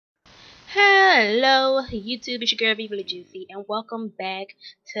Hello, YouTube. It's your girl, Viva Juicy, and welcome back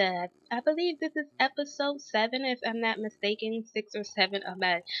to, I believe this is episode 7, if I'm not mistaken, 6 or 7 of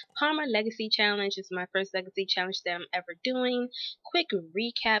my Palmer Legacy Challenge. It's my first Legacy Challenge that I'm ever doing. Quick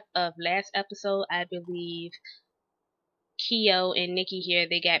recap of last episode. I believe Keo and Nikki here,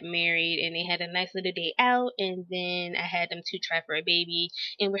 they got married and they had a nice little day out, and then I had them to try for a baby,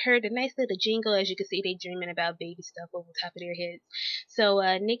 and we heard a nice little jingle. As you can see, they dreaming about baby stuff over top of their heads. So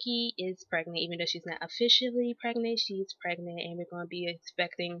Nikki is pregnant, even though she's not officially pregnant. She's pregnant, and we're going to be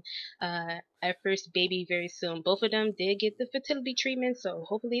expecting our first baby very soon. Both of them did get the fertility treatment, so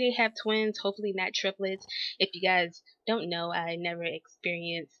hopefully they have twins, hopefully not triplets. If you guys don't know, I never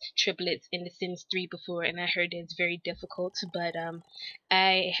experienced triplets in The Sims 3 before, and I heard it's very difficult, but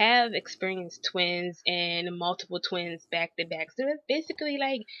I have experienced twins and multiple twins back to back, so it's basically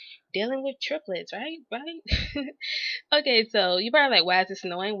like dealing with triplets, right? Okay, so you probably like, why is it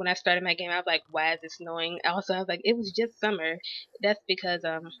snowing? When I started my game, I was like, why is it snowing? Also, I was like, it was just summer. That's because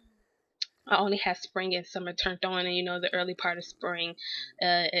I only have spring and summer turned on, and the early part of spring,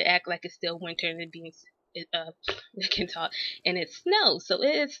 it act like it's still winter, and it being I can talk, and it snows, so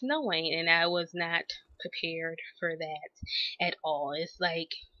it is snowing, and I was not prepared for that at all. It's like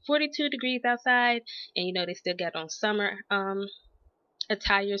 42 degrees outside, and they still got on summer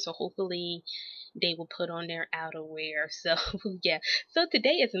attire, so hopefully they will put on their outerwear. So yeah, so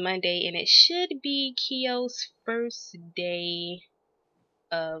today is Monday, and it should be Keo's first day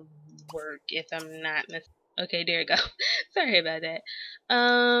of work, if I'm not mistaken. Okay, there you go. Sorry about that.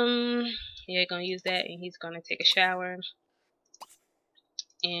 Yeah, gonna use that, and he's gonna take a shower.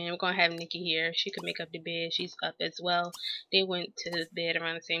 And we're gonna have Nikki here. She could make up the bed. She's up as well. They went to bed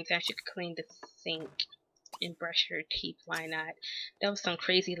around the same time. She could clean the sink and brush her teeth. Why not? That was some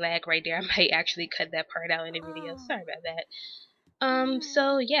crazy lag right there. I might actually cut that part out in the video. Sorry about that.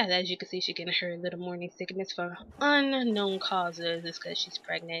 So yeah, as you can see, she's getting her little morning sickness for unknown causes. It's because she's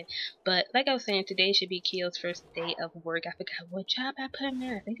pregnant. But like I was saying, today should be Keo's first day of work. I forgot what job I put him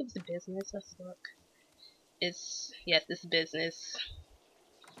in. I think it was a business. Let's look. Yes, it's business.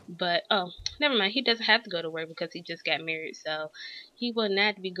 But oh, never mind. He doesn't have to go to work because he just got married, so he will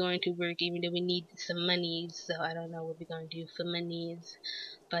not be going to work, even though we need some monies. So I don't know what we're gonna do for monies,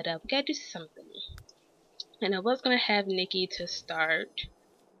 but we gotta do something. And I was gonna have Nikki to start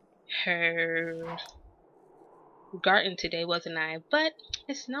her garden today, wasn't I? But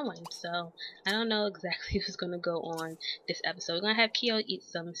it's snowing, so I don't know exactly what's gonna go on this episode. We're gonna have Keo eat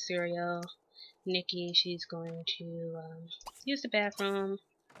some cereal. Nikki, she's going to use the bathroom,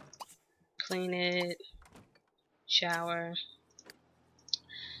 clean it, shower.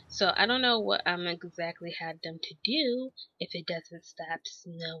 So I don't know what I'm exactly had them to do if it doesn't stop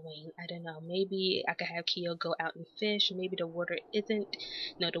snowing. I don't know. Maybe I could have Keo go out and fish. Maybe the water isn't.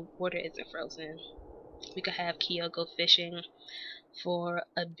 No, the water isn't frozen. We could have Keo go fishing for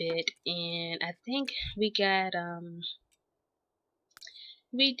a bit, and I think we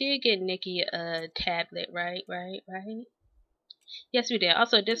did get Nikki a tablet, right? Yes, we did.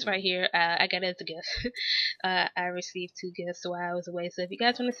 Also, this right here, I got it as a gift. I received 2 gifts while I was away. So if you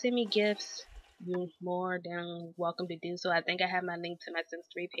guys want to send me gifts, you're more than welcome to do so. I think I have my link to my Sims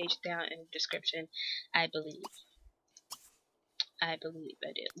 3 page down in the description. I believe. I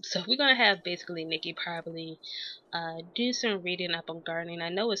do. So we're gonna have basically Nikki probably do some reading up on gardening. I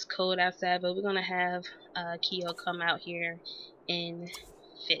know it's cold outside, but we're gonna have Keo come out here and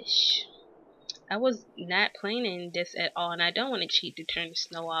fish. I was not planning this at all, and I don't want to cheat to turn the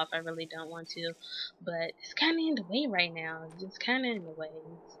snow off. I really don't want to, but it's kind of in the way right now. It's kind of in the way.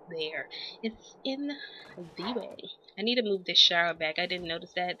 It's there. It's in the way. I need to move this shower back. I didn't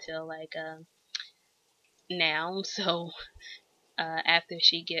notice that till like now. So after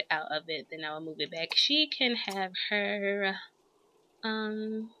she get out of it, then I'll move it back. She can have her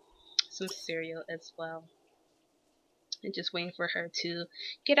some cereal as well. And just waiting for her to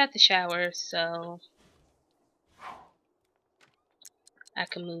get out the shower so I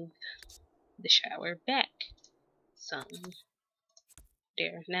can move the shower back some.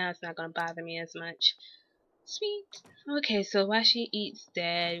 There, now it's not gonna bother me as much. Sweet. Okay, so while she eats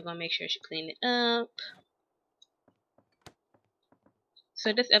that, we're gonna make sure she clean it up.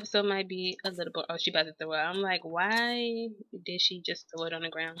 So this episode might be a little bit. Oh, she about to throw up. I'm like, why did she just throw it on the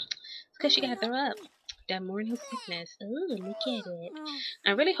ground? It's because she gotta throw up. That morning sickness. Ooh, look at it.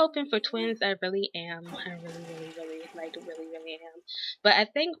 I'm really hoping for twins. I really am. I really am. But I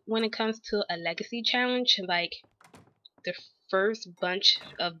think when it comes to a legacy challenge, like the first bunch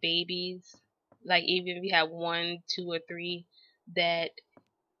of babies, like even if you have 1, 2, or 3 that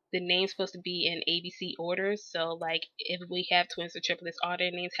the name's supposed to be in ABC order. So like if we have twins or triplets, all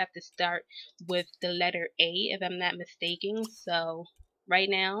their names have to start with the letter A, if I'm not mistaken. So right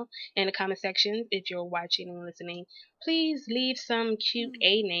now in the comment section, if you're watching and listening, please leave some cute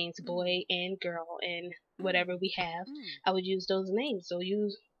A names, boy and girl, and whatever we have. I would use those names. So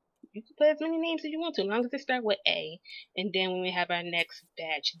you can put as many names as you want to, as long as they start with A. And then when we have our next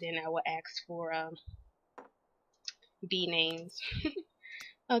batch, then I will ask for B names.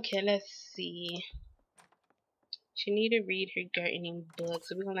 Okay, let's see. She need to read her gardening book,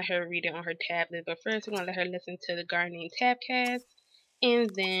 so we're gonna let her read it on her tablet. But first, we're gonna let her listen to the gardening tabcast, and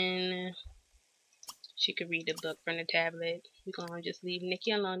then she could read the book from the tablet. We're gonna just leave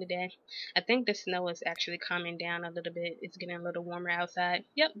Nikki alone today. I think the snow is actually calming down a little bit. It's getting a little warmer outside.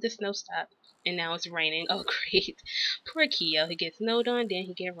 Yep, the snow stopped. And now it's raining. Oh, great. Poor Keo. He gets snowed on, then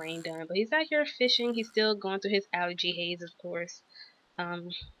he get rained on. But he's out here fishing. He's still going through his allergy haze, of course.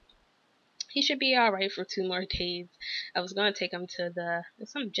 He should be alright for 2 more days. I was gonna take him to there's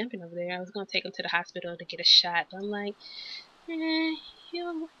some jumping over there. I was gonna take him to the hospital to get a shot. But I'm like,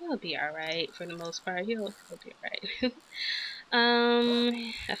 he'll be alright for the most part. He'll be alright.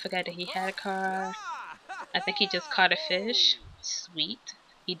 I forgot that he had a car. I think he just caught a fish. Sweet.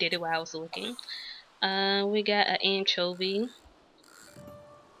 He did it while I was looking. We got an anchovy.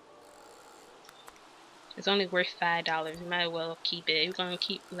 It's only worth $5. You might as well keep it. We're gonna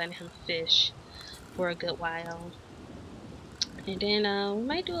keep letting him fish for a good while. And then we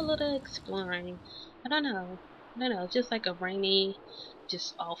might do a little exploring. I don't know. Just like a rainy,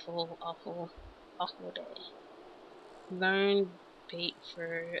 just awful day. Learn bait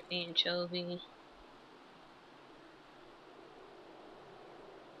for anchovy.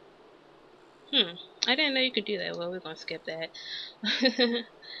 I didn't know you could do that. Well, we're gonna skip that.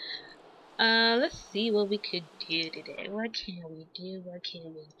 Let's see what we could do today. What can we do?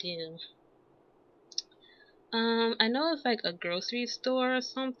 I know it's like a grocery store or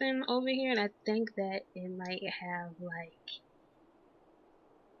something over here, and I think that it might have like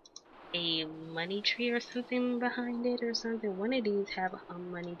a money tree or something behind it or something. One of these have a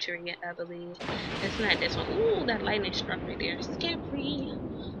money tree, I believe. It's not this one. Ooh, that lightning struck right there. Scary.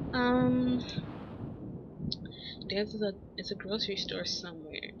 It's a grocery store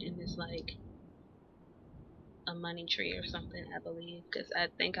somewhere, and it's like a money tree or something, I believe, because I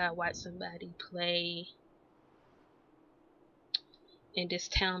think I watched somebody play in this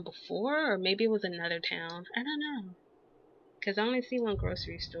town before, or maybe it was another town. I don't know, because I only see one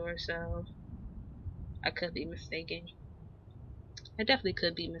grocery store, so I could be mistaken. I definitely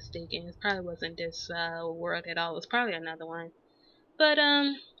could be mistaken. It probably wasn't this world at all. It was probably another one. But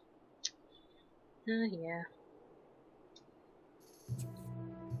yeah.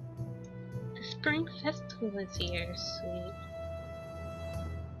 The spring festival is here. Sweet.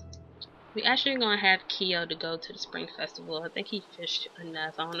 We actually gonna have Keo to go to the spring festival. I think he fished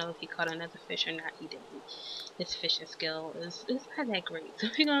enough. I don't know if he caught another fish or not. He didn't. His fishing skill is not that great. So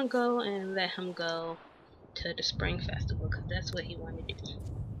we're gonna go and let him go to the spring festival because that's what he wanted to do.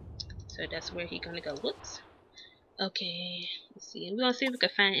 So that's where he gonna go. Whoops. Okay, let's see. We're gonna see if we can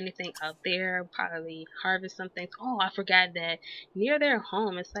find anything out there. Probably harvest some things. Oh, I forgot that near their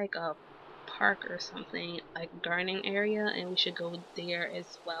home, it's like a park or something, like gardening area, and we should go there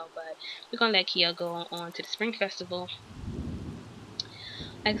as well. But we're gonna let Kia go on to the spring festival.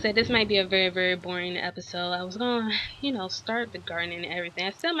 Like I said, this might be a very boring episode. I was gonna, start the gardening and everything.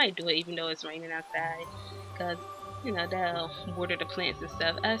 I still might do it even though it's raining outside, cause that'll water the plants and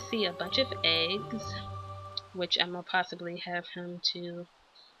stuff. I see a bunch of eggs, which I'm gonna possibly have him to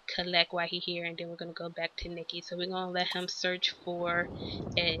collect while he's here, and then we're gonna go back to Nikki. So we're gonna let him search for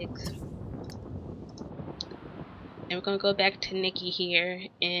eggs. And we're gonna go back to Nikki here,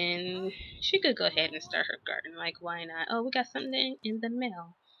 and she could go ahead and start her garden. Like, why not? Oh, we got something in the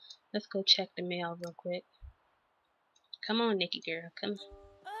mail. Let's go check the mail real quick. Come on, Nikki girl, come.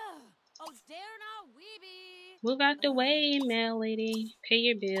 Move out the way, mail lady. Pay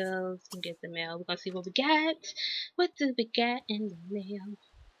your bills and get the mail. We're gonna see what we got. What do we got in the mail?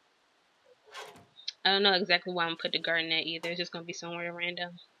 I don't know exactly why I'm gonna put the garden at either. It's just gonna be somewhere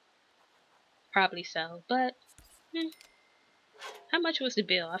random. Probably so, but how much was the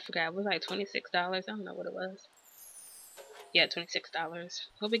bill? I forgot. It was like $26. I don't know what it was. Yeah, $26.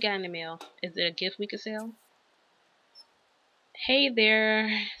 What we got in the mail? Is it a gift we could sell? Hey there,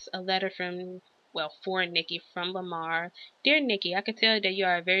 it's a letter for Nikki from Lamar. Dear Nikki, I can tell that you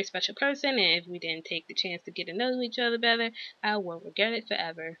are a very special person, and if we didn't take the chance to get to know each other better, I will regret it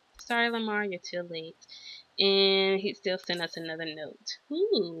forever. Sorry, Lamar, you're too late. And he still sent us another note.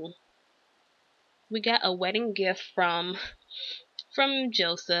 Ooh. We got a wedding gift from from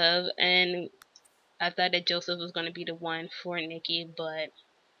Joseph, and I thought that Joseph was going to be the one for Nikki, but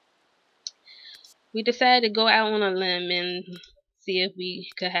we decided to go out on a limb and see if we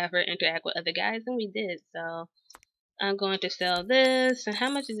could have her interact with other guys, and we did. So I'm going to sell this. And how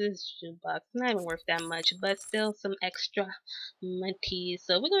much is this shoebox? Not even worth that much, but still some extra money.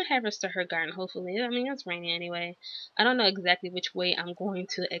 So we're going to have her start her garden, hopefully. I mean, it's raining anyway. I don't know exactly which way I'm going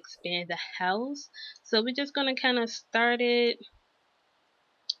to expand the house. So we're just going to kind of start it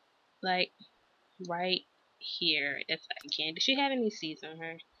like right here if I can. Does she have any seeds on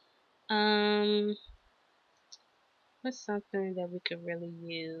her? What's something that we could really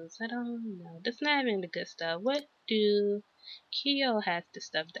use? I don't know. That's not even the good stuff. What do Keo has the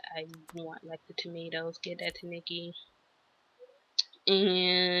stuff that I want, like the tomatoes. Get that to Nikki.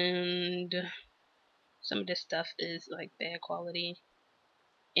 And some of this stuff is like bad quality.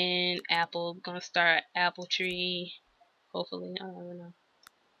 And apple. We're gonna start apple tree. Hopefully, I don't know.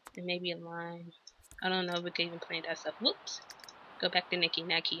 And maybe a lime. I don't know if we can even plant that stuff. Whoops. Go back to Nikki,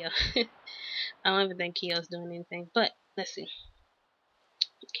 not Keo. I don't even think Keo's doing anything. But let's see.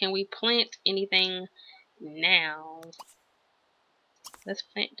 Can we plant anything now? Let's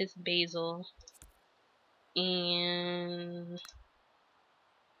plant this basil and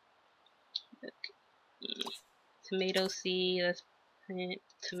tomato seed. Let's plant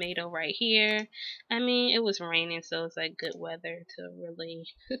tomato right here. I mean, it was raining, so it's like good weather to really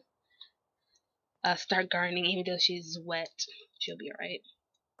start gardening. Even though she's wet, she'll be alright.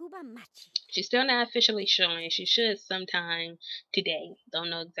 She's still not officially showing. She should sometime today.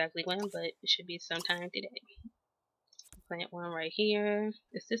 Don't know exactly when, but it should be sometime today. Plant one right here.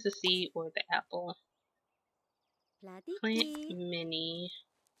 Is this a seed or the apple? Plant mini.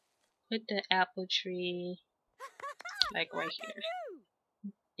 Put the apple tree like right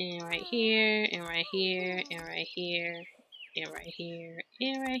here. And right here, and right here, and right here, and right here,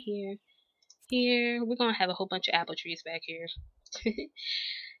 and right here. Here, we're gonna have a whole bunch of apple trees back here.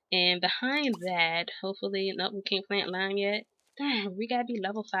 And behind that, hopefully, no, we can't plant lime yet. Darn, we gotta be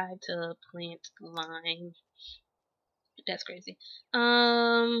level 5 to plant lime. That's crazy.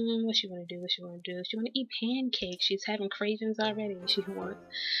 What she wanna do? What she wanna do? She wanna eat pancakes. She's having cravings already. She wants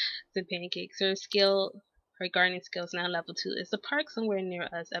some pancakes. Her gardening skills now level 2. It's a park somewhere near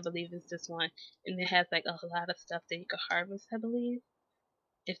us. I believe it's this one, and it has like a lot of stuff that you can harvest. I believe.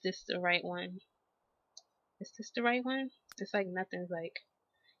 If this the right one? Is this the right one? It's like nothing's like.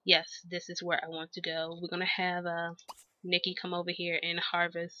 Yes, this is where I want to go. We're gonna have Nikki come over here and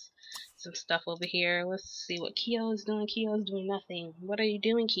harvest some stuff over here. Let's see what Keo is doing. Keo is doing nothing. What are you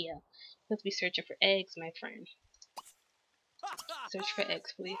doing, Keo? Let's be searching for eggs, my friend. Search for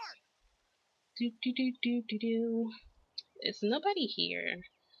eggs, please. Do do do do do do. It's nobody here,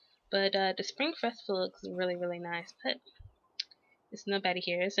 but the spring festival looks really really nice. But it's nobody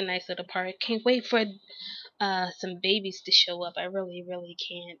here. It's a nice little park. Can't wait for some babies to show up. I really really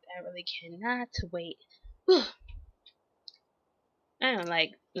can't. I really cannot wait. Whew. I am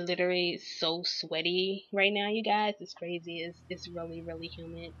like literally so sweaty right now, you guys. It's crazy. It's really really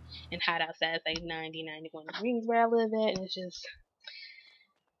humid and hot outside. It's like 90, 91 degrees where I live at, and it's just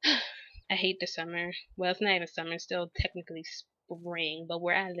I hate the summer. Well, it's not even summer. It's still technically spring, but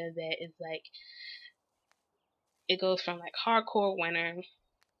where I live at is like it goes from like hardcore winter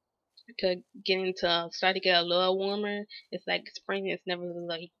to getting to start to get a little warmer. It's like spring is never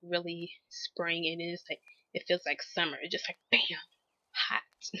like really spring. It is like it feels like summer. It's just like bam, hot.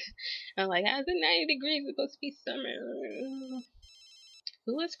 I'm like, how's it 90 degrees? It's supposed to be summer.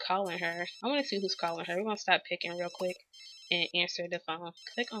 Who is calling her? I want to see who's calling her. We're gonna stop picking real quick and answer the phone.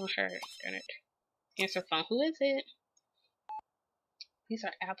 Click on her. Darn it. Answer phone. Who is it? These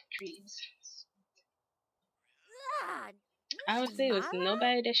are apple trees. I would say it was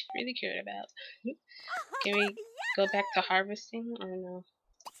nobody that she really cared about. Can we go back to harvesting or no?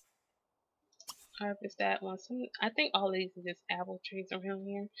 Harvest that one. I think all of these are just apple trees around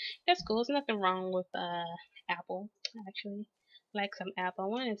here. That's cool. There's nothing wrong with apple actually. Like some apple. I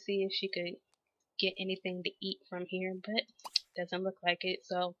want to see if she could get anything to eat from here, but doesn't look like it.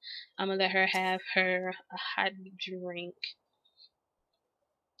 So I'm gonna let her have her a hot drink.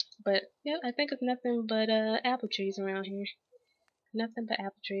 But yeah, I think it's nothing but apple trees around here. Nothing but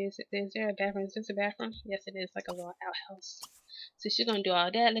apple trees. Is there a bathroom? Is this a bathroom? Yes, it is. Like a little outhouse. So she's gonna do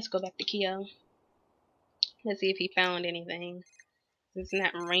all that. Let's go back to Keo. Let's see if he found anything. It's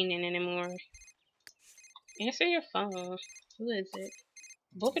not raining anymore. Answer your phone. Who is it?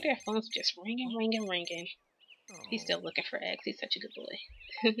 Both of their phones just ringing, ringing, ringing. He's still looking for eggs. He's such a good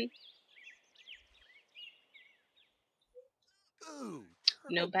boy.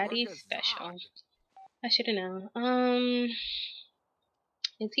 Nobody special. I should have known.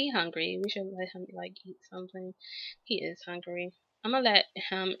 Is he hungry? We should let him like eat something. He is hungry. I'm gonna let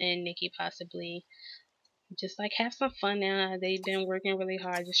him and Nikki possibly just like have some fun now. They've been working really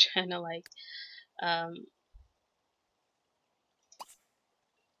hard, just trying to like um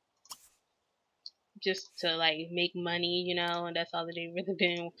just to like make money, and that's all that they've really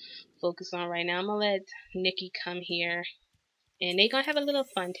been focused on right now. I'm gonna let Nikki come here and they gonna have a little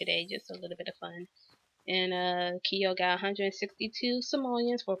fun today, just a little bit of fun. And Keo got 162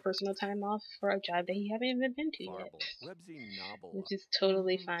 simoleons for personal time off for a job that he haven't even been to yet, which is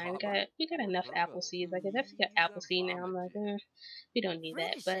totally fine. We got enough apple seeds. Like if that's get apple seed now, I'm like, we don't need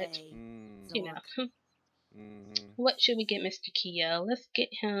that. But you know, what should we get Mr. Keo? Let's get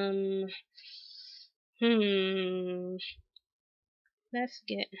him. Hmm. Let's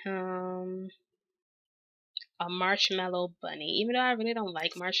get him a marshmallow bunny. Even though I really don't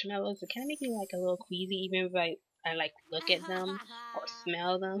like marshmallows, it kind of makes me like a little queasy, even if I like look at them or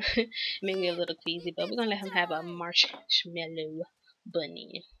smell them. It make me a little queasy, but we're gonna let him have a marshmallow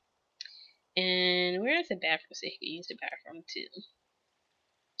bunny. And where is the bathroom so he can use the bathroom too?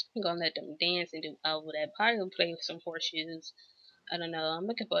 I'm gonna let them dance and do all of that. Probably gonna play with some horseshoes. I don't know. I'm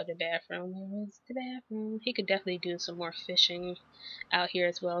looking for the bathroom. Where is the bathroom? He could definitely do some more fishing out here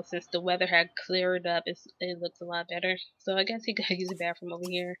as well. Since the weather had cleared up, it looks a lot better. So I guess he could use the bathroom over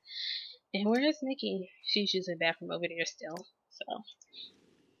here. And where is Nikki? She's using the bathroom over there still. So,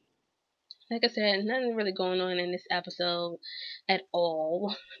 like I said, nothing really going on in this episode at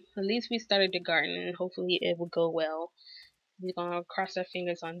all. At least we started the garden, and hopefully it will go well. We're gonna cross our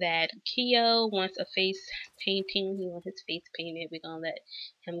fingers on that. Keo wants a face painting. He wants his face painted. We're gonna let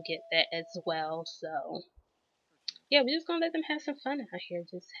him get that as well. So yeah, we're just gonna let them have some fun out here.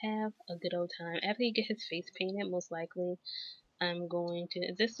 Just have a good old time. After he get his face painted, most likely I'm going to.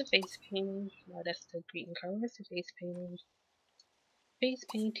 Is this the face painting? No, that's the greeting card. Where's the face painting? Face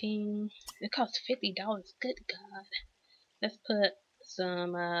painting. It costs $50. Good God. Let's put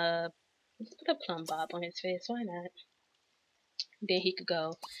some. Let's put a plum bob on his face. Why not? Then he could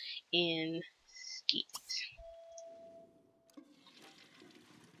go in skeet.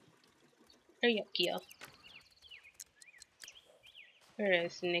 Hurry up, Keo. Where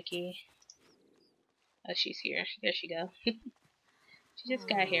is Nikki? Oh, she's here. There she go. She just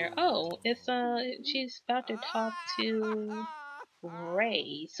got here. Oh, it's she's about to talk to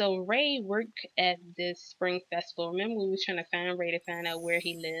Ray. So Ray worked at this spring festival. Remember we was trying to find Ray to find out where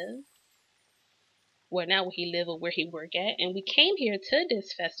he lived? Well, not where he lived or where he worked at. And we came here to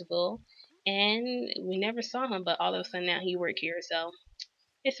this festival and we never saw him, but all of a sudden now he worked here. So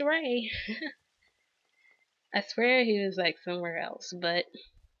it's Ray. I swear he was like somewhere else, but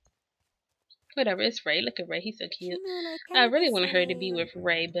whatever, it's Ray. Look at Ray, he's so cute. I really wanted her to be with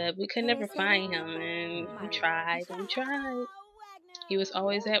Ray, but we could never find him, and we tried and tried. He was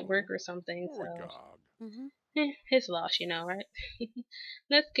always at work or something, so his loss, right?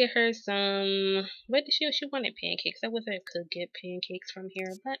 Let's get her some. What did she wanted pancakes. I wish I could get pancakes from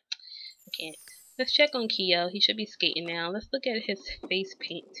here, but I can't. Let's check on Keo. He should be skating now. Let's look at his face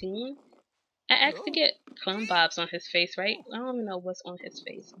painting. I asked to get plum bobs on his face, right? I don't even know what's on his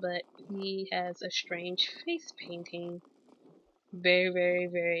face, but he has a strange face painting. Very, very,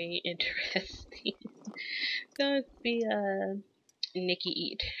 very interesting. So let's see, Nikki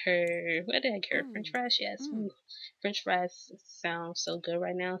eat her, what did I get her? French fries? Yes. French fries sound so good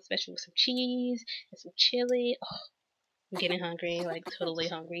right now, especially with some cheese and some chili. Oh, I'm getting hungry, like totally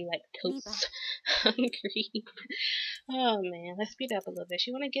hungry, like toast hungry. Oh man, let's speed up a little bit.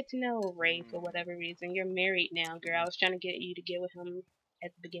 She want to get to know Ray for whatever reason. You're married now, girl. I was trying to get you to get with him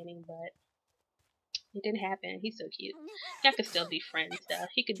at the beginning, but it didn't happen. He's so cute. Y'all could still be friends, though.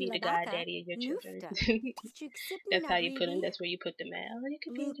 He could be the goddaddy of your children. That's how you put him. That's where you put them at. Oh, you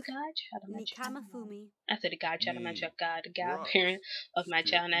could be the godchild of my child. I said the godchild of my child. God, the godparent of my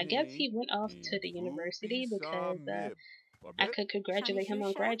child. And I guess he went off to the university because I could congratulate him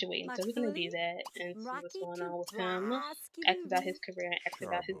on graduating. So we're gonna do that and see what's going on with him. Ask about his career and ask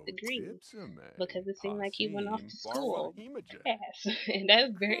about his degree. Because it seemed like he went off to school fast. And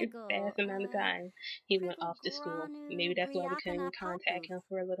that's very fast amount of time he went off to school. Maybe that's why we couldn't contact him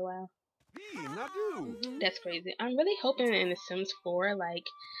for a little while. That's crazy. I'm really hoping in The Sims 4, like,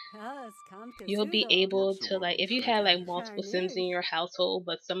 you'll be able to, like, if you have like multiple Sims in your household,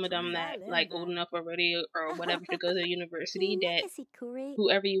 but some of them not like old enough already or whatever to go to university, that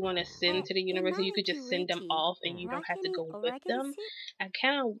whoever you want to send to the university, you could just send them off and you don't have to go with them. I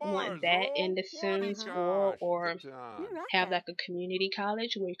kind of want that in The Sims 4, or have like a community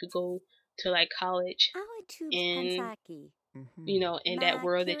college where you could go to like college in in that My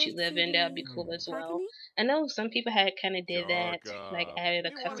world that you live in, that would be curiosity. cool as well. Prakani? I know some people had kind of did that, like Jaga, added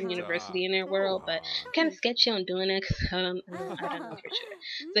a custom Uh-huh. university in their world, but Oh, kind of nice. sketchy on doing it 'cause I don't know for sure.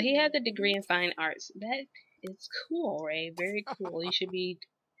 So he has a degree in fine arts. That is cool, Ray. Very cool. You should be,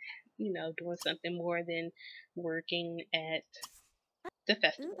 doing something more than working at the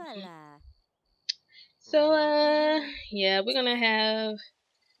festival. Ubala. So, Uh-huh. yeah, we're gonna have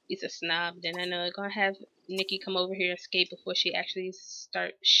he's a snob. Then I know we're gonna have Nikki come over here and skate before she actually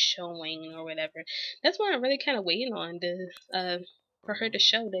start showing or whatever. That's why I'm really kind of waiting on for her to Oh.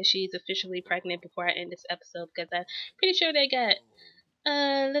 show that she's officially pregnant before I end this episode because I'm pretty sure they got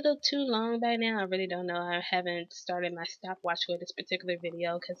a little too long by now. I really don't know. I haven't started my stopwatch for this particular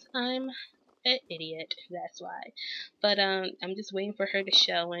video because I'm an idiot. That's why. But I'm just waiting for her to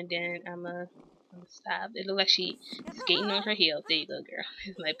show, and then I'm gonna stop. It look like she skating on her heels. There you go, girl.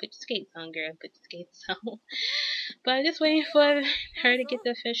 It's like put your skates on, girl. Put your skates on. But I'm just waiting for her to get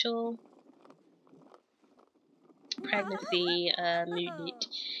the official pregnancy movement.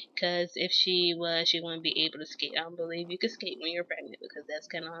 Because if she was, she wouldn't be able to skate. I don't believe you could skate when you're pregnant because that's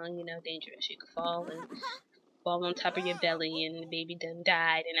kind of dangerous. You could fall on top of your belly and the baby done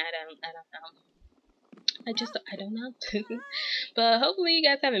died. And I don't know. I don't know. But hopefully you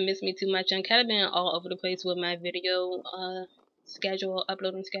guys haven't missed me too much. I'm kind of been all over the place with my video schedule,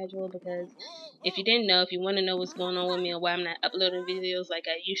 uploading schedule, because if you didn't know, if you want to know what's going on with me or why I'm not uploading videos like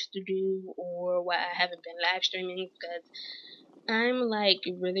I used to do, or why I haven't been live streaming, because I'm like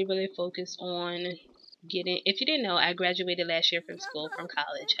really, really focused on getting. If you didn't know, I graduated last year from school, from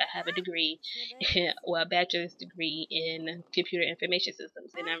college. I have a degree, well, a bachelor's degree in computer information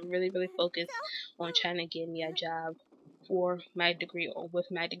systems, and I'm really, really focused on trying to get me a job for my degree or with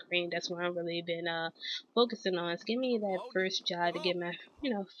my degree. And that's what I've really been focusing on. Is give me that first job to get my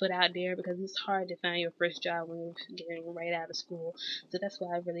foot out there because it's hard to find your first job when you're getting right out of school. So that's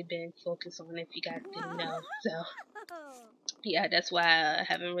why I've really been focused on. If you guys didn't know, so yeah, that's why I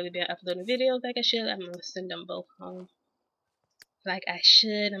haven't really been uploading videos like I should. I'm gonna send them both home like I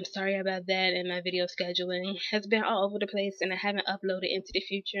should. I'm sorry about that, and my video scheduling has been all over the place, and I haven't uploaded into the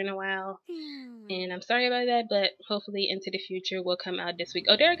future in a while. And I'm sorry about that, but hopefully into the future will come out this week.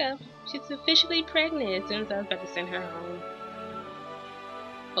 Oh, there we go. She's officially pregnant. As soon as I was about to send her home.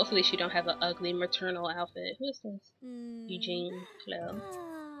 Hopefully she don't have an ugly maternal outfit. Who is this? Eugene. Hello.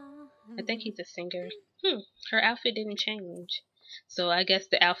 I think he's a singer. Her outfit didn't change. So I guess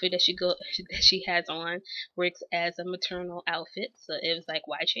the outfit that that she has on works as a maternal outfit. So it was like,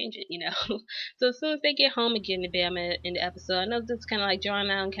 why change it? So as soon as they get home and get in the bed, I'm in the episode. I know this is kind of like drawn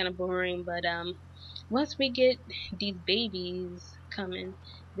out and kind of boring, but once we get these babies coming,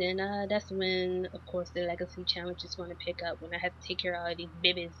 then that's when, of course, the legacy challenge is going to pick up. When I have to take care of all these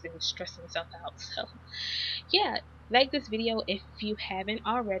babies and stress myself out. So yeah, like this video if you haven't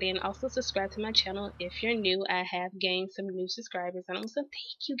already, and also subscribe to my channel if you're new. I have gained some new subscribers, and also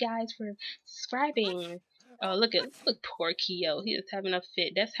thank you guys for subscribing. Oh, look, poor Keo. He is having a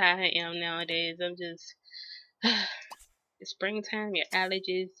fit. That's how I am nowadays. I'm just it's springtime. Your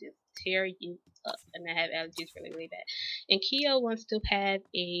allergies just tear you up, and I have allergies really, really bad. And Keo wants to have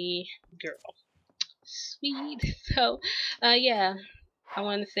a girl. Sweet. So, yeah, I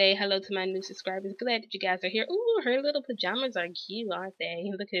want to say hello to my new subscribers. Glad that you guys are here. Ooh, her little pajamas are cute, aren't they?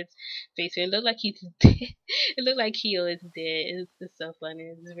 Look at his face. It looked like he's dead. It looked like Keo is dead. It's so funny.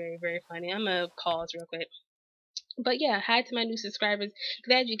 It's very, very funny. I'm going to pause real quick. But yeah, hi to my new subscribers.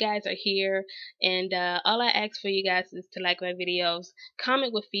 Glad you guys are here. And all I ask for you guys is to like my videos,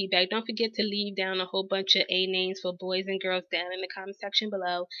 comment with feedback. Don't forget to leave down a whole bunch of A names for boys and girls down in the comment section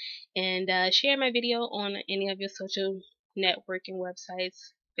below. And share my video on any of your social networking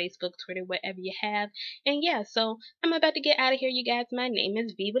websites, Facebook, Twitter, whatever you have. And yeah, so I'm about to get out of here, you guys. My name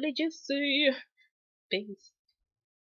is Viva La Juicy. Peace.